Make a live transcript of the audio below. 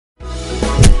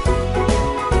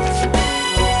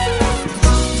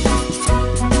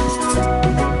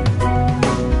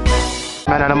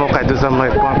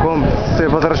زاملايك.com. سي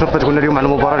بدر، شنو تقول لنا اليوم على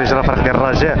المباراه اللي جرى الفريق ديال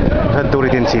الرجاء في هذا الدوري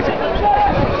ديال النتيفي؟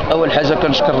 اول حاجه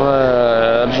كنشكر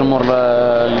الجمهور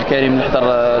الكريم اللي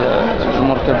حضر،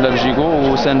 الجمهور كابلا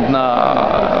بجيكو وساندنا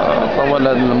طوال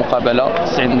هذه المقابله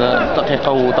 90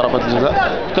 دقيقه وضربات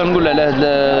الجزاء. كنقول على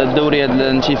هذا الدوري هذا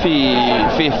النتيفي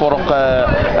فيه فرق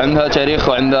عندها تاريخ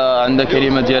وعندها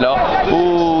كلمه ديالها،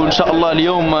 وان شاء الله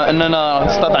اليوم اننا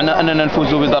استطعنا اننا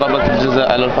نفوز بضربات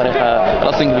الجزاء على الفريق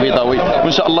راسينغ البيضاوي،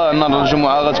 وان شاء الله ان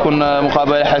الجمعه غتكون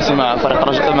مقابله حاسمه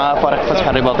مع فريق فتح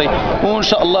الرباطي، وان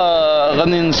شاء الله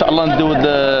غادي ان شاء الله ندوز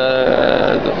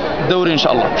الدوري ان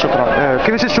شاء الله. شكرا.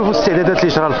 كيفاش تشوفوا الاستعدادات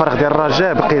اللي جرى الفريق ديال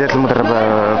الرجاء بقياده المدرب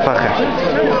فاخر؟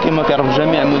 كما كيعرف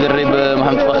الجميع المدرب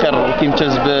محمد فاخر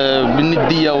كيمتاز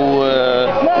بالنديه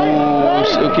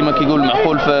وكما كيقول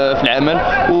معقول في العمل،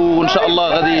 وان شاء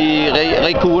الله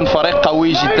غيكون فريق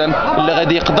قوي جدا اللي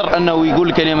غادي يقدر انه يقول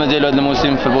الكلمه ديالو هذا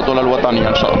الموسم في البطوله الوطنيه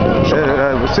ان شاء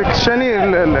الله. سي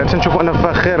كشاني، تنشوفوا ان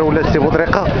فاخر ولا سي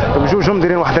بودريقه بجوجهم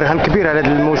دايرين واحد الرهان كبير على هذا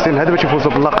الموسم هذا باش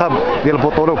يفوزوا باللقب ديال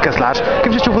البطوله وكاس العرش.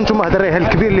 كيفاش تشوفوا انتم هذا الرهان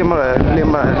الكبير اللي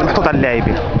محطوط على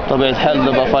اللاعبين؟ بطبيعه الحال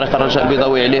دابا فريق الرجاء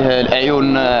البيضاوي عليه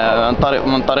الاعين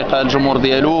من طريق الجمهور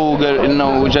ديالو، قال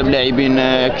انه جاب لاعبين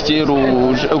كثير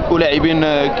ولاعبين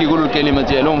كيقولوا الكلمه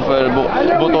ديالهم في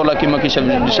البطوله كما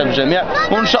كيشاف الجميع،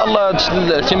 وان شاء الله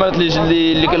الاحتمالات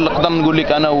اللي نقدر نقول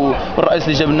لك انا والرئيس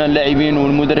اللي جاب لنا اللاعبين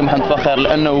والمدرب محمد فاخر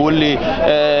لانه هو اللي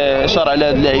شار على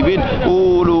هاد اللاعبين،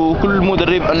 وكل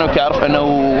مدرب انه كيعرف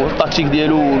انه التكتيك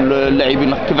ديالو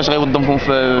واللاعبين كيفاش غيوظفهم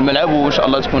في الملعب، وان شاء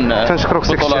الله تكون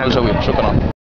بطوله رجويه. شكرا.